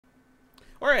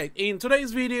Alright, in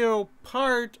today's video,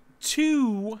 part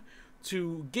 2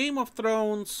 to Game of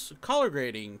Thrones color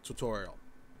grading tutorial.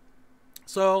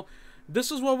 So, this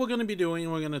is what we're going to be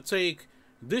doing. We're going to take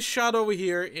this shot over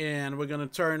here and we're going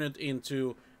to turn it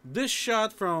into this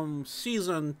shot from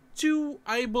season 2,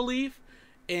 I believe.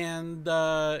 And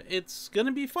it's going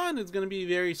to be fun. It's going to be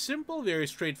very simple, very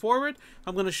straightforward.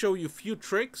 I'm going to show you a few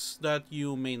tricks that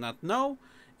you may not know.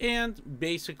 And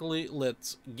basically,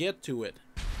 let's get to it.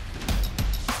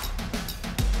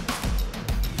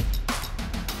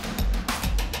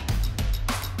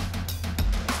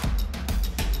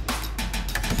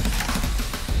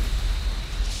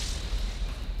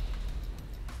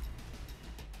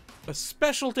 A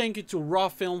special thank you to Raw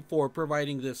Film for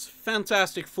providing this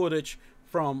fantastic footage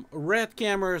from Red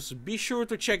Cameras. Be sure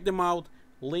to check them out.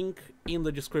 Link in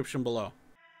the description below.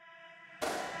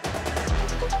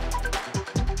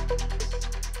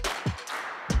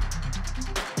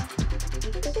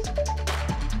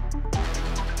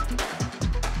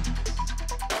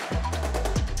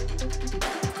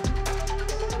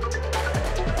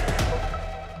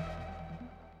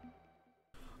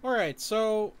 Alright,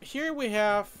 so here we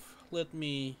have, let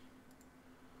me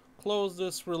close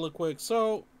this really quick.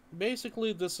 So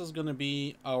basically this is going to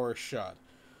be our shot.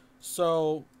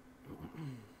 So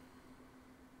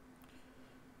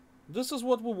this is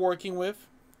what we're working with.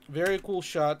 Very cool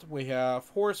shot. We have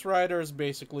horse riders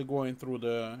basically going through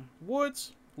the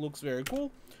woods. Looks very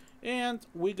cool. And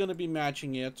we're going to be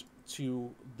matching it to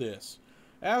this.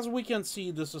 As we can see,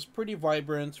 this is pretty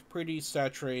vibrant, pretty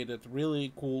saturated,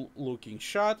 really cool looking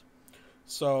shot.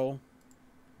 So,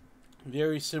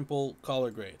 very simple color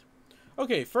grade.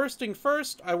 Okay, first thing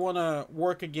first, I want to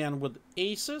work again with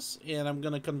aces, and I'm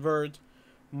going to convert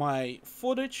my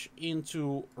footage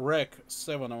into Rec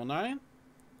 709.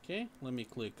 Okay, let me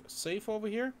click save over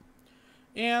here.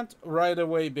 And right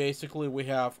away, basically, we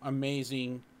have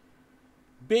amazing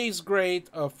base grade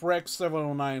of Rec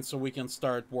 709, so we can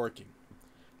start working.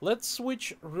 Let's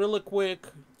switch really quick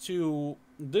to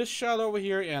this shot over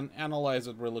here and analyze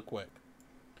it really quick.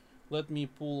 Let me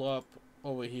pull up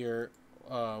over here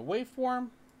waveform.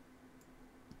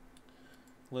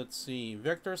 Let's see,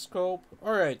 vector scope.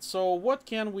 Alright, so what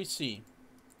can we see?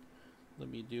 Let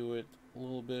me do it a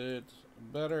little bit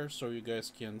better so you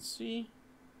guys can see.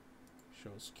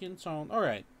 Show skin tone.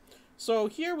 Alright, so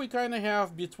here we kind of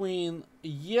have between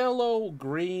yellow,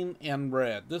 green, and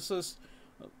red. This is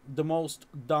the most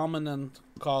dominant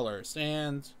colors,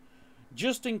 and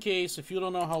just in case if you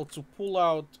don't know how to pull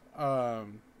out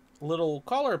little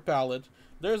color palette,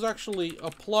 there's actually a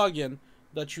plugin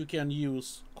that you can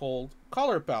use called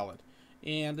color palette.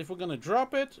 And if we're gonna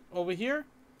drop it over here,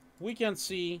 we can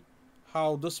see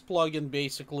how this plugin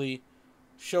basically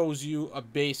shows you a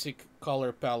basic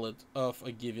color palette of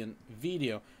a given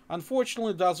video.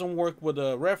 Unfortunately, it doesn't work with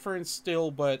a reference still,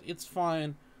 but it's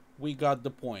fine. We got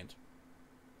the point.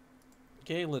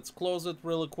 Okay, let's close it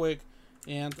really quick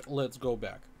and let's go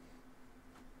back.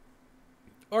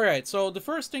 Alright, so the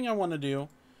first thing I want to do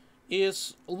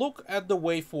is look at the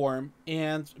waveform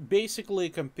and basically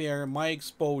compare my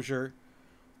exposure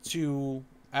to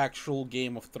actual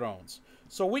Game of Thrones.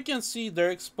 So we can see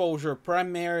their exposure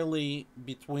primarily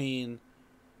between,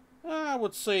 I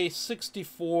would say,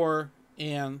 64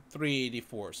 and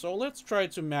 384. So let's try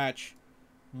to match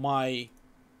my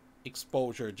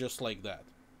exposure just like that.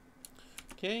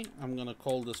 Okay, I'm gonna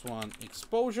call this one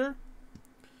exposure,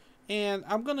 and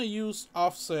I'm gonna use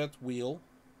offset wheel.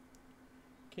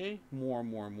 Okay,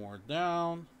 more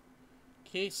down.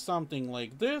 Okay, something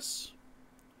like this.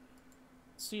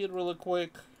 See it really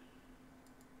quick.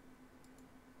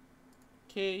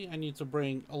 Okay, I need to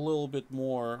bring a little bit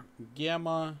more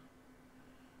gamma.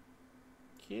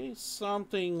 Okay,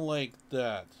 something like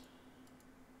that.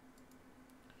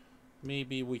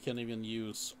 Maybe we can even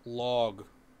use log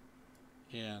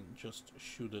and just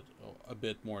shoot it a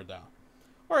bit more down.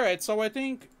 Alright, so I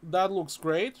think that looks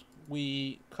great.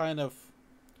 We kind of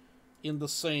in the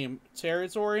same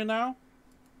territory now.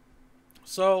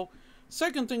 So,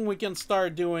 second thing we can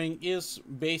start doing is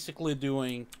basically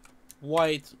doing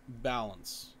white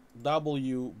balance,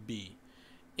 WB.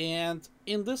 And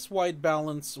in this white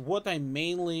balance, what I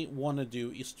mainly want to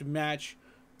do is to match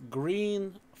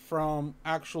green from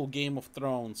actual Game of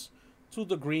Thrones to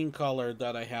the green color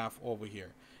that I have over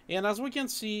here. And as we can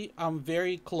see, I'm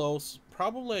very close.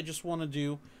 Probably I just want to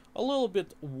do a little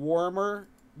bit warmer.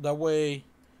 That way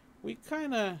we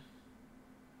kind of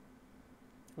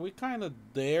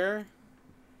there.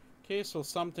 Okay, so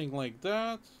something like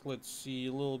that. Let's see,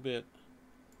 a little bit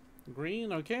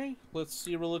green. Okay, let's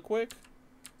see really quick.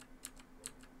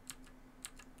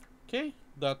 Okay,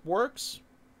 that works.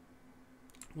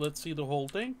 Let's see the whole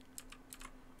thing.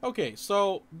 Okay,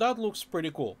 so that looks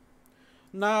pretty cool.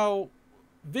 Now,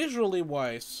 visually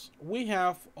wise, we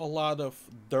have a lot of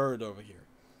dirt over here.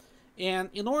 And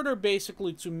in order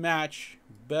basically to match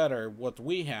better what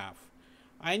we have,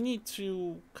 I need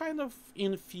to kind of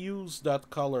infuse that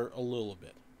color a little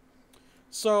bit.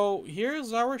 So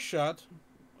here's our shot.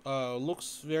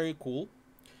 Looks very cool.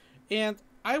 And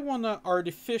I want to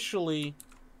artificially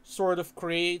sort of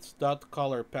create that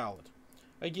color palette.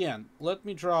 Again, let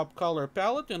me drop color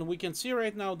palette and we can see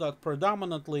right now that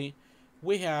predominantly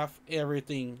we have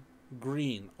everything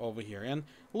green over here. And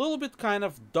a little bit kind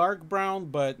of dark brown,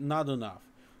 but not enough.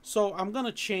 So I'm going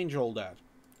to change all that.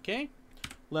 Okay,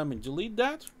 let me delete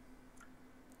that.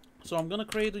 So I'm going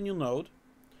to create a new node.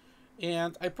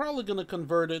 And I'm probably going to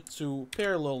convert it to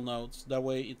parallel nodes. That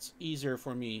way it's easier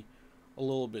for me a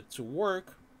little bit to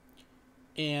work.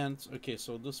 And okay,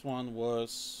 so this one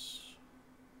was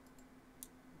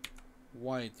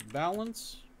white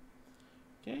balance.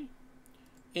 Okay,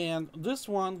 and this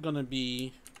one gonna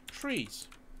be trees.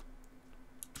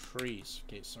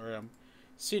 Okay, sorry, I'm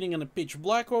sitting in a pitch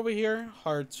black over here.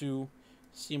 Hard to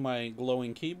see my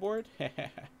glowing keyboard.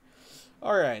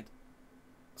 All right,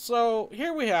 so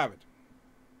here we have it.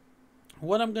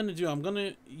 What I'm gonna do, I'm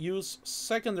gonna use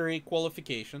secondary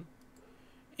qualification.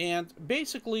 And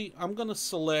basically, I'm going to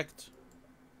select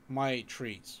my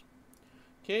trees.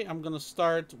 Okay, I'm going to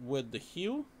start with the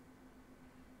hue.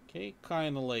 Okay,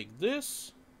 kind of like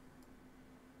this.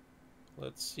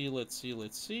 Let's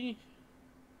see.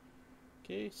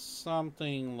 Okay,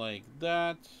 something like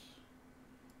that.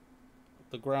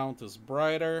 The ground is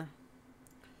brighter.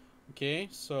 Okay,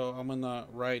 so I'm on the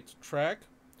right track.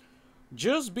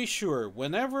 Just be sure,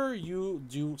 whenever you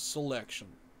do selection,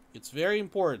 it's very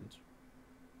important.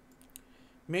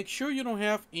 Make sure you don't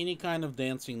have any kind of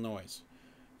dancing noise.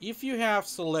 If you have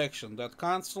selection that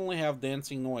constantly have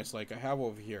dancing noise like I have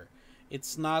over here,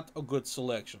 it's not a good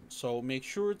selection. So make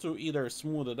sure to either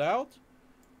smooth it out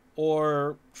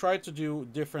or try to do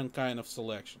different kind of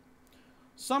selection.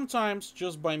 Sometimes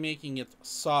just by making it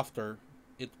softer,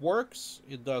 it works,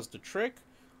 it does the trick,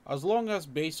 as long as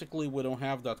basically we don't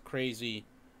have that crazy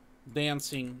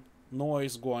dancing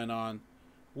noise going on,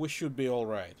 we should be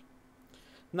alright.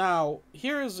 Now,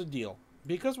 here is the deal.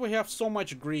 Because we have so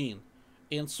much green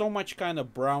and so much kind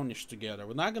of brownish together,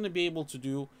 we're not going to be able to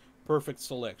do perfect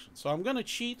selection. So I'm going to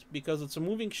cheat because it's a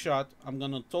moving shot. I'm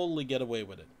going to totally get away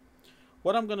with it.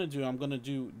 What I'm going to do, I'm going to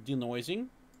do denoising,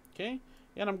 okay?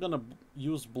 And I'm going to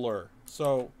use blur.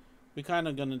 So we're kind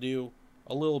of going to do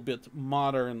a little bit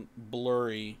modern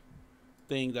blurry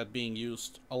thing that being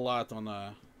used a lot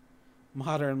on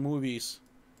modern movies.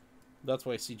 That's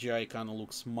why CGI kind of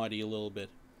looks muddy a little bit.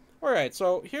 Alright,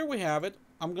 so here we have it.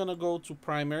 I'm going to go to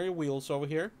primary wheels over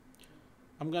here.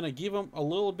 I'm going to give them a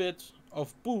little bit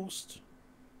of boost.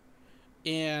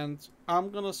 And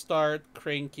I'm going to start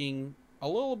cranking a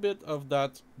little bit of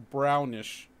that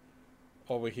brownish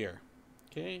over here.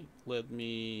 Okay, let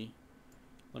me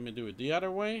do it the other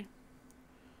way.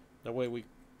 That way we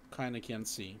kind of can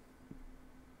see.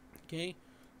 Okay,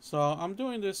 so I'm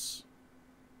doing this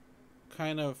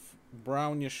kind of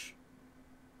brownish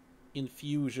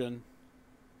infusion.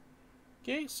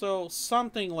 Okay, so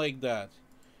something like that.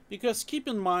 Because keep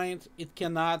in mind, it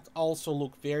cannot also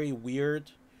look very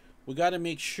weird. We got to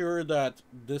make sure that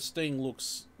this thing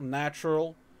looks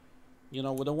natural. You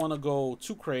know, we don't want to go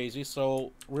too crazy.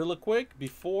 So really quick,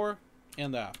 before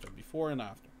and after.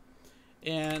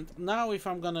 And now if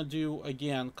I'm going to do,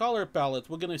 again, color palette,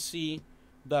 we're going to see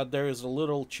that there is a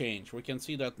little change. We can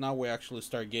see that now we actually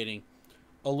start getting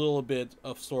a little bit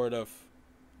of sort of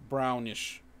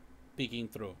brownish peeking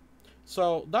through.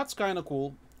 So that's kind of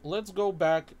cool. Let's go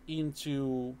back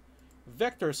into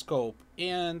vector scope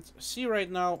and see right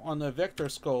now on the vector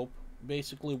scope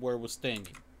basically where we're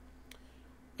standing.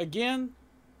 Again,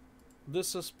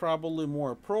 this is probably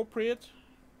more appropriate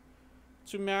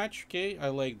to match. Okay, I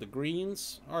like the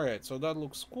greens. Alright, so that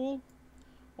looks cool.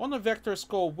 On the vector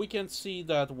scope, we can see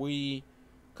that we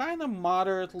kind of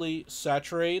moderately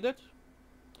saturated.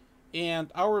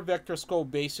 And our vector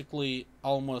scope basically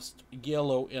almost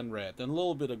yellow and red and a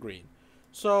little bit of green.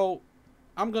 So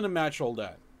I'm going to match all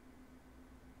that.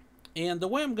 And the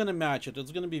way I'm going to match it,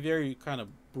 it's going to be very kind of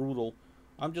brutal.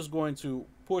 I'm just going to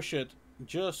push it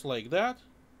just like that.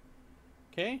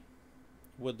 Okay,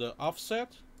 with the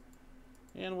offset.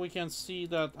 And we can see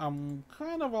that I'm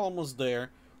kind of almost there.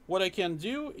 What I can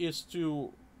do is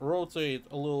to rotate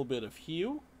a little bit of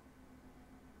hue.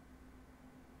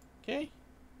 Okay.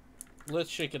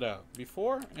 Let's check it out,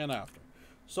 before and after.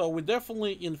 So we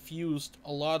definitely infused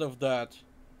a lot of that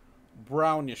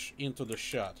brownish into the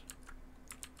shot.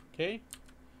 Okay,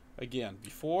 again,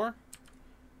 before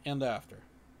and after.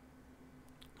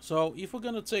 So if we're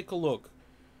gonna take a look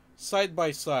side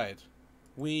by side,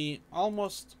 we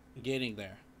almost getting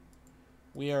there.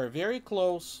 We are very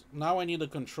close. Now I need to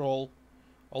control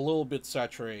a little bit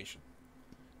saturation.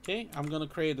 Okay, I'm gonna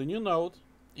create a new node,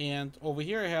 and over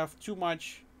here I have too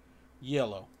much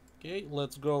yellow. Okay,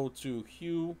 let's go to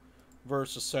hue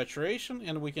versus saturation,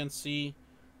 and we can see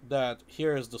that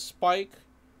here is the spike.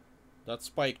 That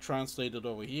spike translated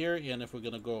over here, and if we're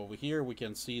gonna go over here, we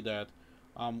can see that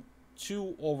I'm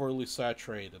too overly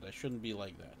saturated. I shouldn't be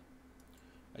like that.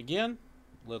 Again,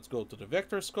 let's go to the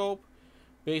vector scope.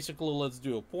 Basically, let's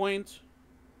do a point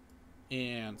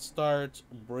and start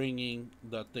bringing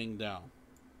that thing down.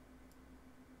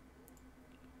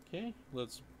 Okay,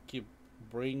 let's keep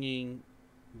bringing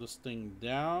this thing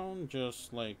down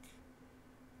just like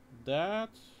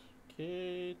that.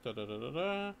 Okay,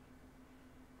 da-da-da-da-da.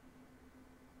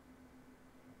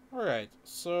 Alright,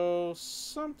 so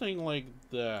something like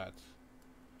that.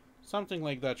 Something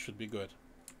like that should be good.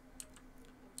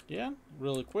 Again,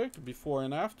 really quick, before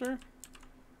and after.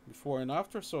 Before and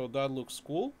after, so that looks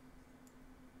cool.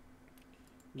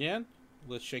 Again,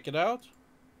 let's check it out.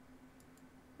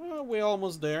 Well, we're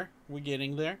almost there. We're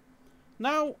getting there.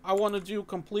 Now I want to do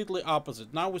completely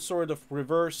opposite. Now we sort of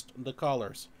reversed the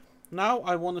colors. Now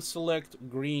I want to select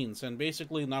greens, and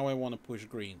basically now I want to push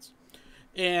greens.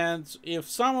 And if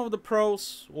some of the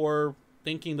pros, or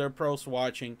thinking they're pros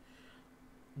watching,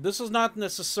 this is not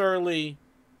necessarily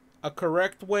a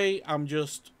correct way. I'm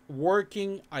just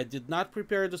working. I did not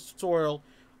prepare this tutorial.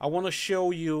 I want to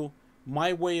show you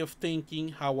my way of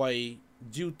thinking, how I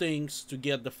do things to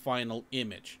get the final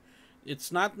image.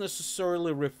 It's not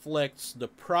necessarily reflects the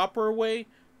proper way,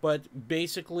 but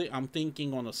basically I'm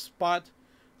thinking on a spot.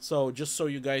 So just so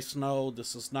you guys know,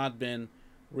 this has not been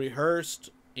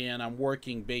rehearsed, and I'm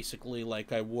working basically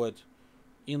like I would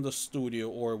in the studio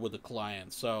or with a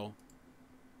client. So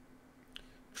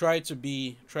try to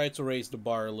raise the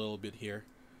bar a little bit here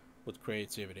with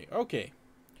creativity. Okay,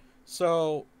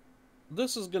 so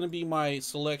this is gonna be my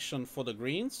selection for the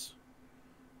greens.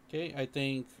 Okay, I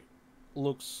think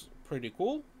looks pretty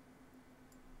cool.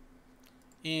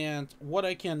 And what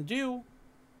I can do,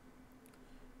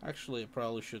 actually I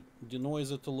probably should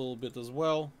denoise it a little bit as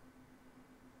well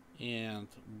and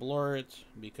blur it,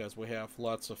 because we have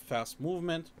lots of fast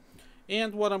movement.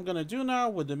 And what I'm gonna do now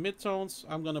with the midtones,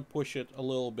 I'm gonna push it a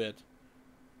little bit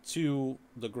to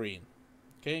the green.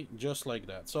 Okay, just like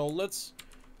that. So let's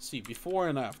see before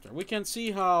and after. We can see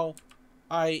how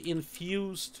I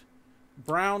infused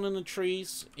brown in the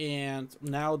trees, and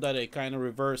now that I kind of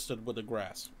reversed it with the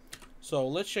grass. So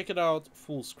let's check it out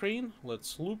full screen.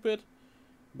 Let's loop it.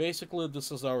 Basically,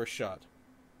 this is our shot.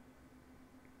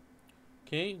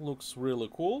 Okay, looks really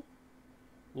cool.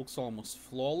 Looks almost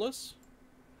flawless.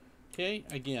 Okay,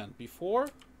 again, before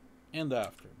and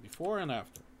after. Before and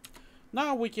after.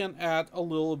 Now we can add a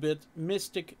little bit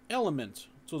mystic element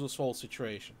to this whole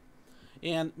situation.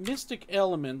 And mystic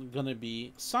element gonna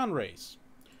be sun rays.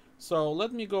 So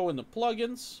let me go in the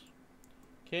plugins.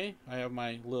 Okay, I have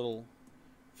my little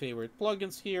favorite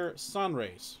plugins here, sun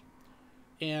rays.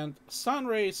 And sun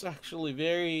rays actually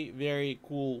very, very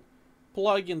cool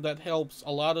plugin that helps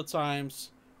a lot of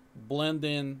times blend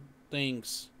in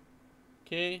things.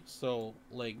 Okay, so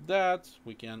like that,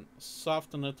 we can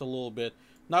soften it a little bit.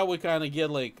 Now we kind of get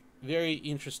like very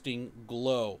interesting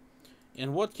glow.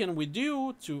 And what can we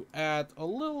do to add a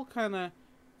little kind of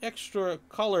extra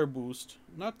color boost,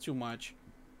 not too much,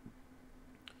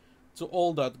 to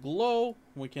all that glow?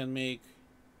 We can make,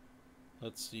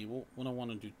 let's see, we don't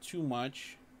want to do too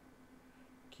much.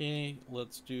 Okay,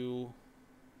 let's do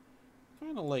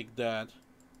kind of like that.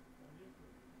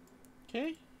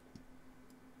 Okay,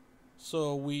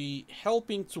 so we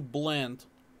helping to blend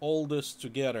all this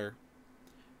together,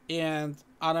 and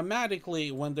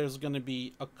automatically when there's gonna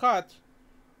be a cut,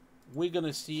 we're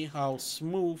gonna see how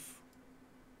smooth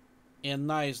and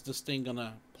nice this thing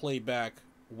gonna play back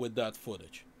with that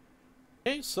footage.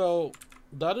 Okay, so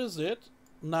that is it.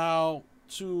 Now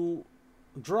to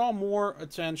draw more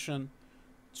attention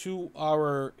to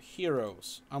our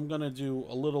heroes, I'm gonna do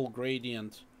a little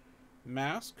gradient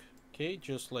mask. Okay,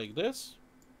 just like this.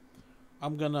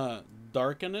 I'm gonna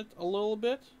darken it a little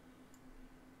bit.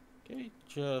 Okay,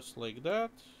 just like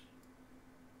that.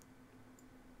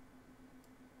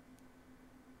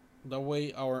 That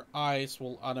way our eyes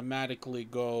will automatically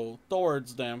go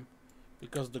towards them,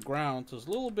 because the ground is a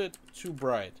little bit too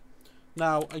bright.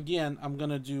 Now again, I'm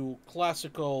gonna do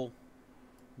classical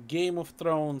Game of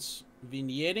Thrones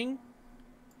vignetting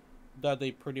that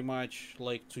they pretty much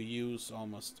like to use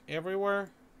almost everywhere.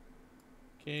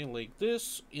 Okay, like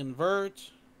this,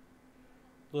 invert,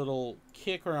 little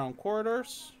kick around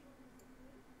quarters.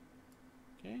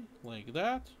 Okay, like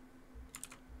that.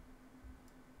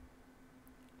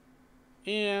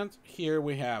 And here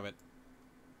we have it.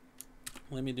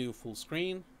 Let me do full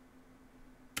screen.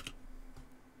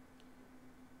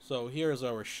 So here's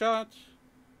our shot.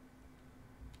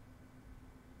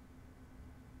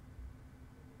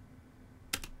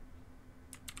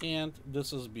 And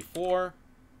this is before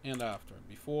and after.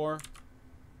 Before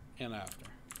and after.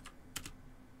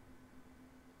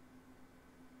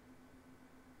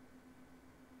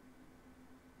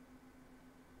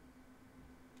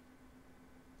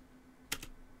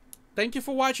 Thank you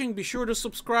for watching. Be sure to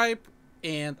subscribe,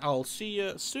 and I'll see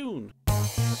you soon.